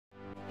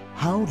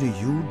How do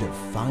you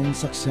define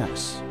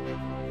success?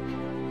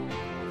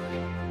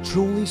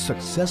 Truly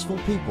successful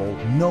people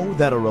know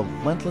that a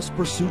relentless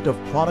pursuit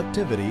of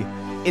productivity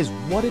is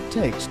what it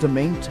takes to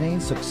maintain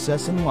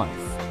success in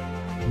life.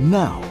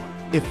 Now,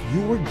 if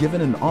you were given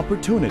an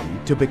opportunity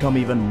to become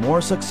even more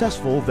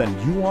successful than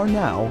you are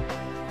now,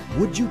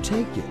 would you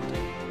take it?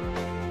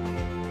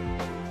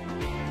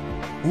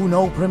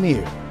 Uno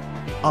Premier,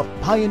 a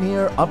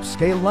pioneer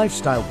upscale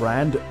lifestyle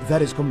brand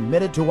that is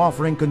committed to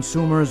offering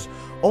consumers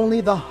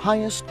only the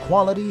highest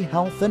quality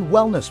health and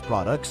wellness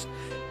products,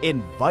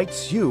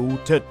 invites you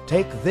to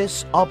take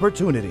this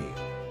opportunity.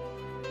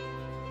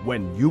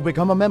 When you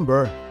become a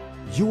member,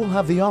 you will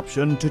have the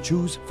option to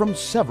choose from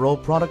several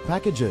product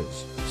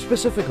packages,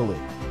 specifically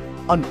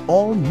an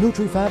all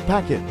NutriFab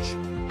package,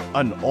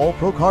 an all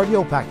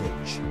Procardio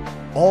package,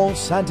 all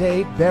Santa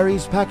 8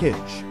 Berries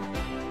package,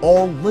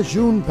 all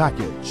Lejeune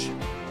package,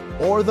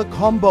 or the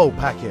Combo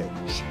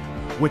package,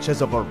 which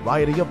has a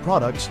variety of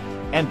products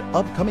and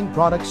upcoming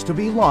products to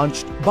be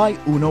launched by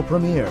Uno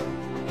Premier.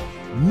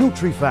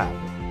 NutriFab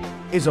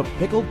is a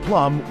pickled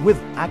plum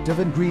with active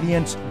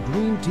ingredients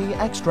green tea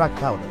extract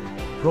powder,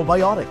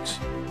 probiotics,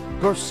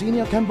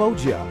 Garcinia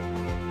cambogia,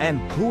 and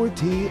pu'er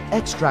tea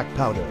extract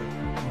powder.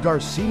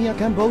 Garcinia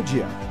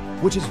cambogia,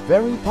 which is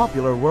very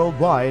popular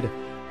worldwide,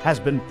 has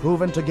been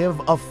proven to give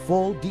a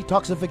full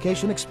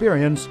detoxification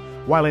experience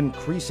while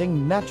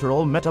increasing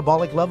natural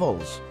metabolic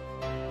levels.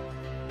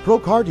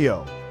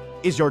 Procardio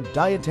is your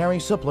dietary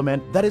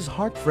supplement that is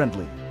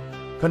heart-friendly,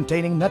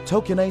 containing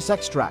natokinase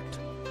extract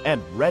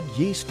and red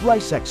yeast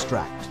rice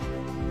extract.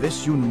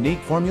 This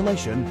unique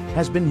formulation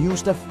has been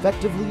used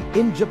effectively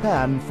in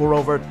Japan for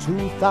over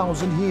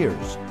 2,000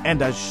 years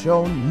and has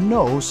shown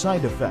no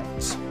side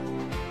effects.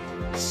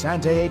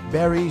 Santa 8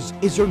 Berries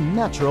is your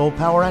natural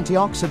power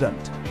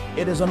antioxidant.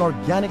 It is an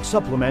organic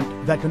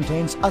supplement that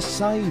contains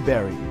acai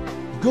berry,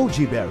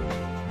 goji berry,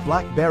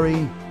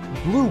 blackberry,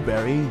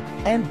 blueberry,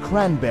 and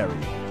cranberry.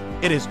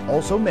 It is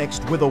also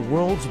mixed with the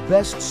world's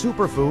best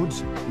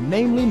superfoods,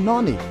 namely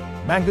noni,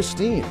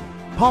 mangosteen,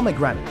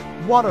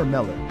 pomegranate,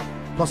 watermelon,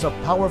 plus a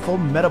powerful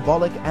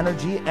metabolic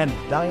energy and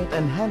diet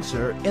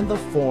enhancer in the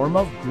form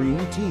of green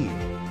tea.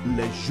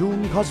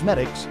 Lejeune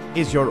Cosmetics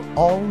is your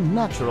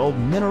all-natural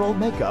mineral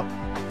makeup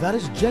that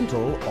is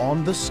gentle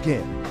on the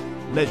skin.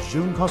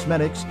 Lejeune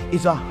Cosmetics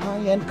is a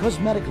high-end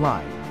cosmetic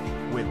line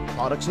with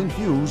products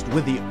infused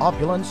with the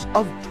opulence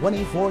of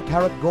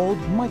 24-karat gold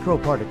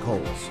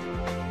microparticles.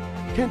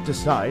 Can't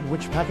decide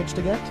which package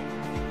to get?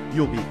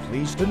 You'll be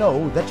pleased to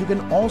know that you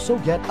can also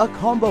get a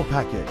combo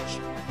package,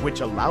 which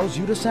allows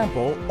you to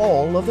sample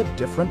all of the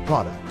different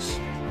products.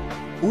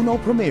 Uno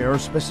Premier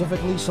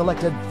specifically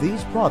selected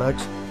these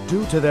products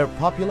due to their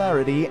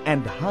popularity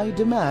and high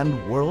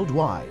demand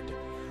worldwide,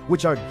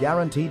 which are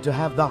guaranteed to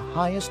have the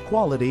highest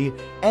quality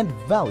and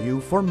value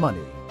for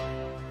money.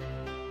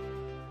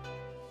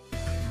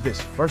 This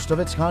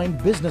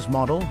first-of-its-kind business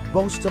model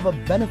boasts of a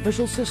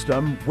beneficial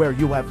system where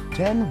you have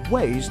 10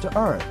 ways to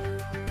earn.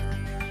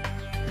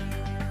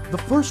 The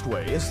first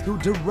way is through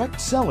direct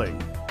selling.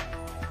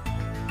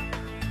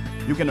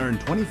 You can earn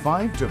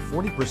 25 to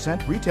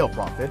 40% retail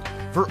profit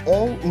for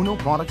all Uno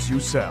products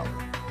you sell.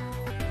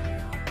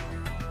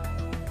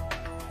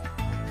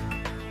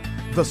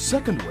 The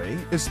second way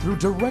is through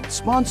direct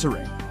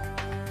sponsoring.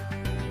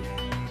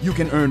 You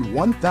can earn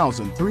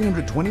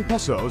 1,320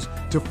 pesos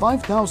to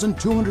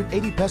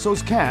 5,280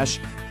 pesos cash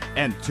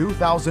and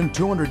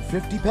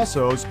 2,250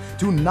 pesos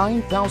to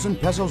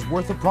 9,000 pesos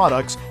worth of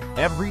products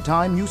every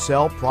time you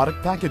sell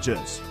product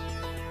packages.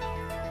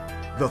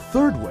 The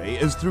third way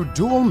is through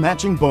dual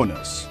matching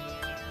bonus.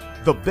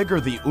 The bigger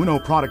the Uno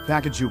product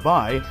package you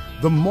buy,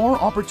 the more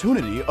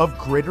opportunity of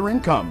greater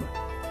income.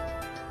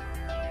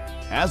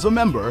 As a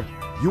member,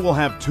 you will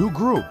have two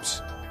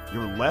groups,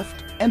 your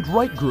left and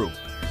right group.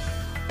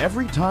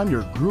 Every time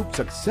your group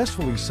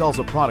successfully sells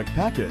a product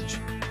package,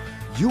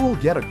 you will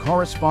get a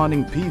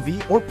corresponding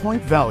PV or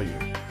point value.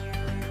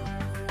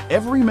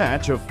 Every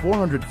match of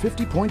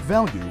 450 point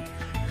value,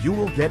 you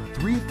will get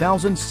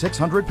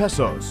 3,600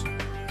 pesos.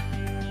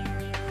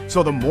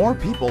 So the more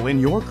people in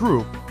your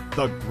group,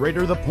 the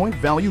greater the point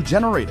value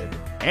generated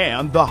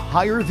and the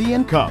higher the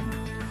income.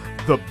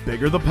 The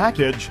bigger the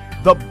package,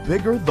 the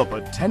bigger the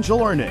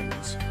potential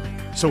earnings.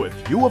 So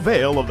if you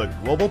avail of the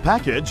global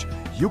package,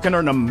 you can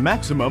earn a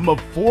maximum of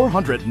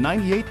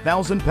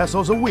 498,000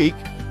 pesos a week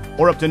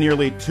or up to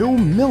nearly 2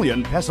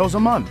 million pesos a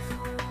month.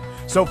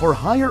 So for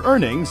higher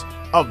earnings,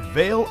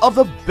 avail of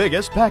the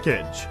biggest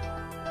package.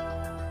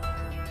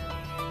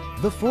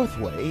 The fourth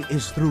way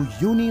is through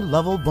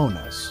uni-level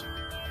bonus.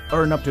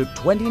 Earn up to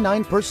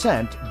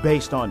 29%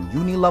 based on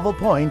uni-level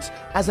points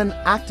as an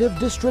active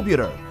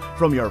distributor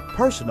from your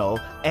personal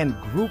and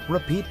group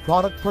repeat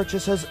product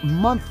purchases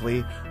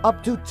monthly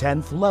up to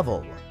 10th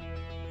level.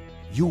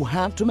 You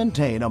have to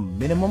maintain a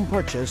minimum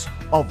purchase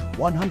of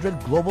 100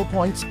 global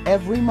points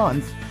every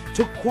month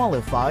to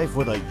qualify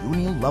for the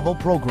uni-level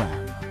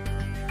program.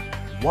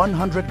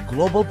 100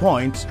 global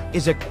points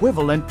is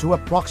equivalent to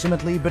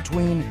approximately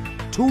between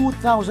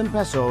 2,000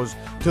 pesos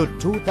to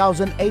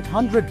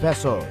 2,800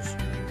 pesos.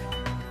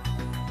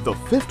 The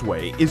fifth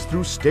way is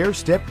through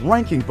stair-step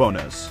ranking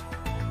bonus.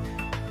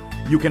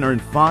 You can earn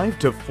 5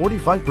 to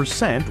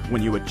 45%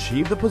 when you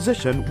achieve the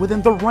position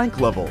within the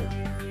rank level.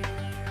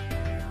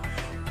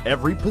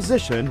 Every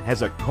position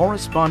has a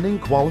corresponding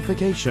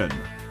qualification.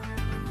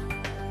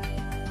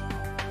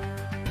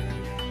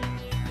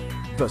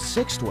 The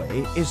sixth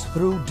way is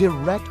through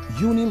direct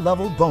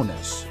uni-level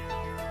bonus.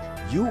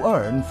 You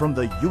earn from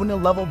the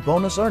uni-level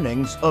bonus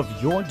earnings of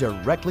your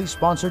directly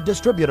sponsored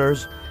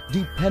distributors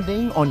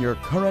depending on your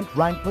current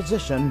rank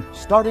position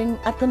starting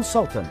at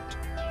consultant.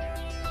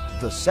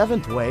 The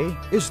seventh way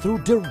is through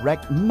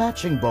direct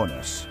matching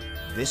bonus.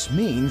 This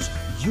means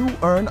you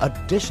earn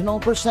additional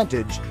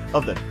percentage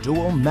of the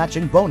dual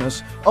matching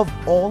bonus of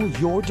all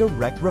your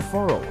direct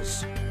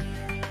referrals.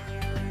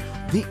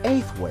 The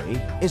eighth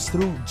way is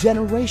through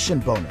generation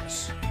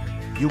bonus.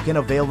 You can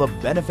avail the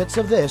benefits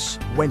of this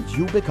when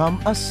you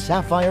become a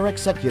Sapphire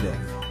Executive.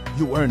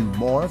 You earn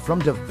more from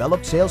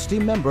developed sales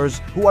team members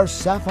who are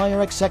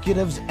Sapphire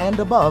Executives and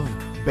above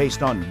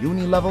based on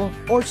uni-level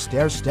or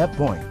stair-step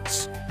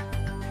points.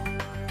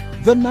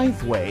 The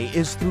ninth way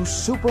is through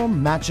super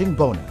matching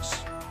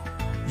bonus.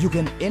 You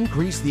can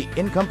increase the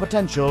income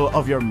potential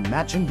of your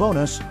matching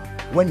bonus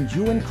when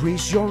you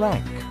increase your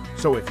rank.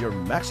 So if your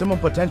maximum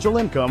potential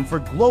income for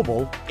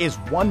global is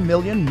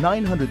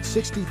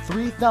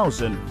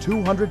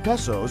 1,963,200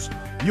 pesos,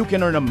 you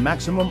can earn a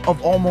maximum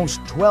of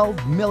almost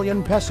 12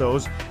 million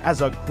pesos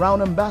as a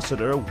Crown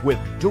Ambassador with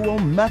dual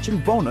matching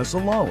bonus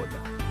alone.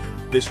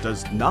 This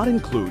does not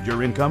include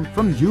your income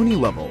from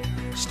uni-level,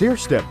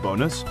 stair-step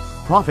bonus,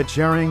 profit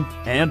sharing,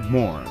 and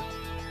more.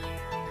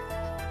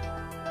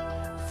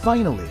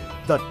 Finally,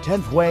 the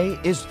 10th way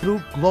is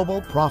through global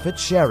profit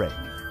sharing.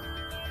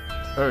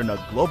 Earn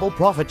a global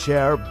profit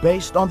share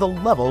based on the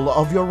level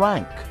of your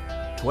rank.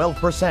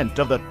 12%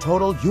 of the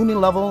total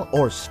uni-level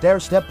or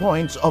stair-step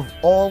points of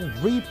all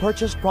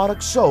repurchased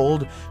products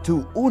sold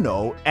to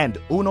UNO and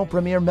UNO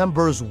Premier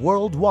members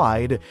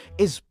worldwide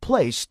is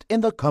placed in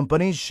the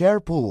company's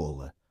share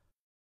pool.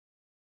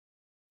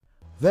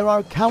 There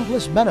are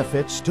countless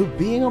benefits to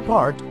being a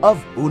part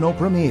of UNO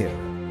Premier.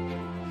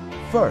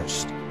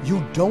 First,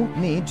 you don't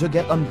need to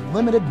get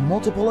unlimited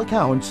multiple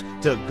accounts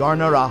to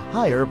garner a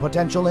higher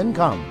potential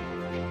income.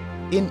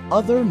 In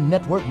other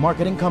network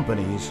marketing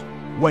companies,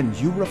 when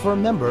you refer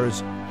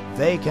members,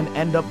 they can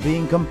end up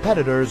being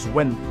competitors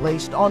when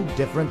placed on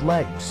different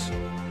legs.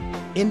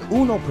 In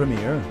UNO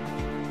Premier,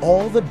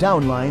 all the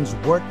downlines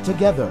work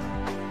together,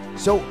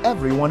 so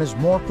everyone is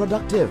more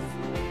productive.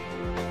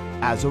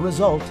 As a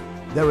result,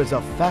 there is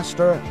a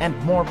faster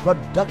and more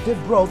productive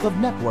growth of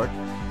network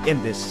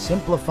in this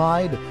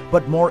simplified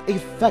but more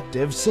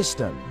effective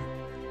system.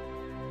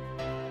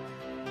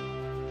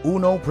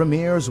 UNO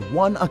Premier's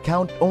one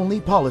account only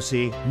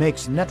policy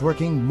makes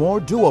networking more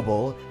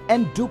doable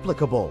and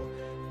duplicable,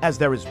 as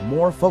there is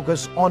more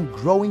focus on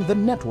growing the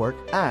network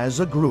as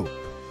a group.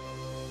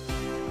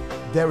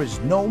 There is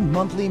no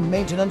monthly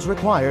maintenance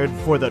required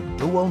for the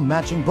dual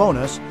matching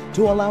bonus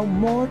to allow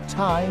more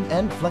time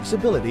and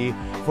flexibility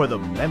for the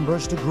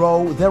members to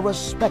grow their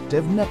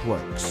respective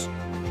networks.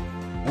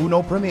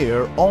 UNO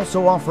Premier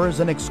also offers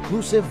an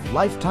exclusive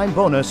lifetime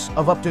bonus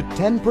of up to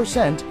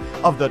 10%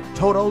 of the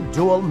total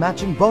dual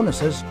matching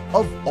bonuses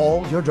of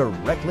all your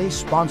directly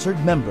sponsored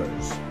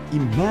members.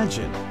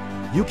 Imagine,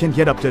 you can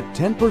get up to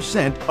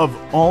 10% of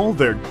all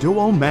their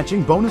dual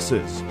matching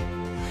bonuses.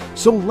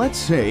 So let's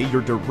say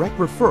your direct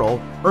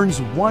referral earns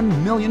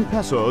 1 million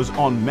pesos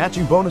on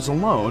matching bonus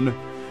alone,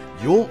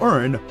 you'll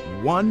earn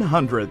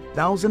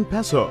 100,000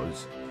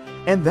 pesos.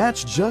 And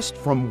that's just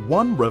from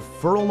one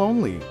referral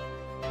only.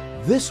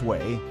 This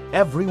way,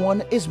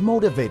 everyone is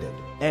motivated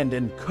and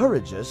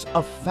encourages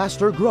a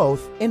faster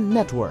growth in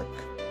network.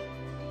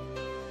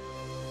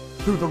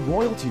 Through the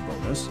royalty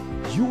bonus,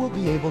 you will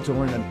be able to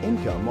earn an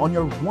income on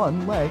your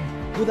one leg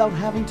without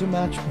having to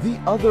match the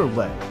other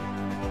leg.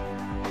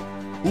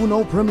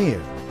 UNO Premier,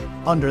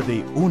 under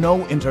the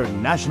UNO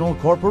International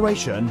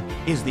Corporation,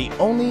 is the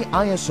only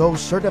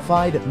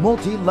ISO-certified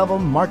multi-level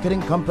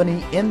marketing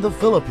company in the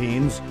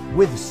Philippines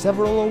with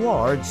several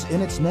awards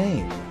in its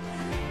name.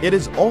 It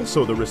is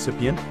also the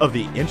recipient of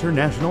the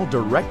International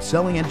Direct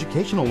Selling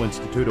Educational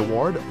Institute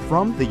Award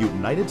from the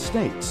United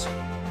States.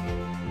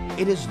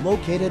 It is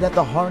located at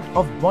the heart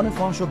of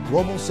Bonifacio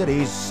Global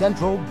City's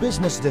Central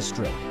Business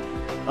District,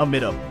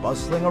 amid a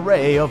bustling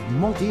array of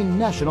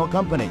multinational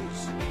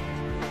companies.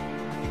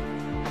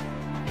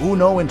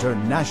 UNO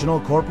International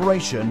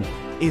Corporation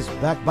is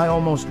backed by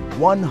almost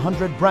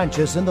 100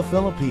 branches in the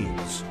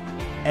Philippines,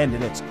 and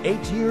in its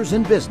 8 years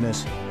in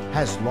business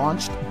has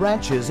launched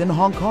branches in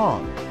Hong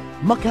Kong,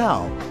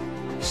 Macau,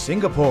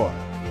 Singapore,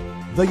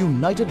 the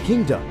United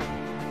Kingdom,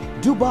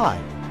 Dubai,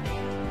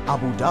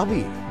 Abu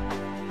Dhabi,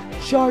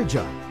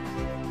 Sharjah,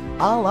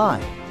 Al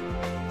Ain,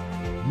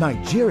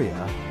 Nigeria,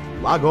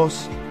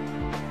 Lagos,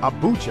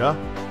 Abuja,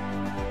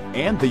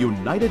 and the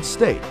United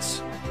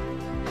States.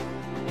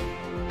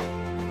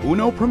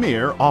 UNO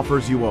Premier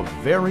offers you a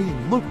very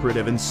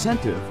lucrative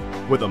incentive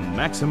with a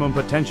maximum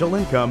potential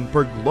income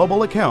per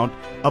global account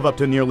of up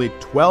to nearly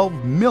 12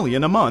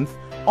 million a month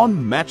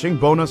on matching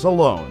bonus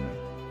alone.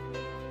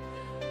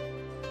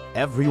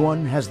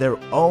 Everyone has their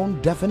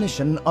own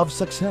definition of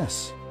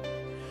success.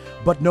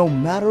 But no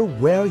matter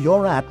where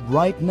you're at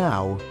right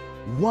now,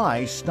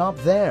 why stop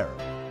there?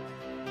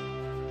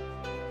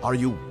 Are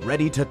you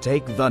ready to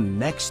take the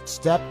next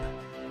step?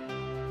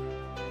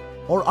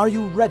 Or are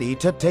you ready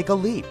to take a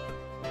leap?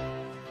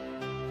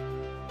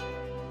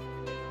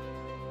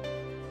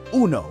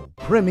 Uno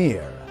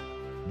Premier.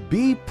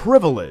 Be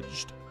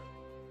privileged.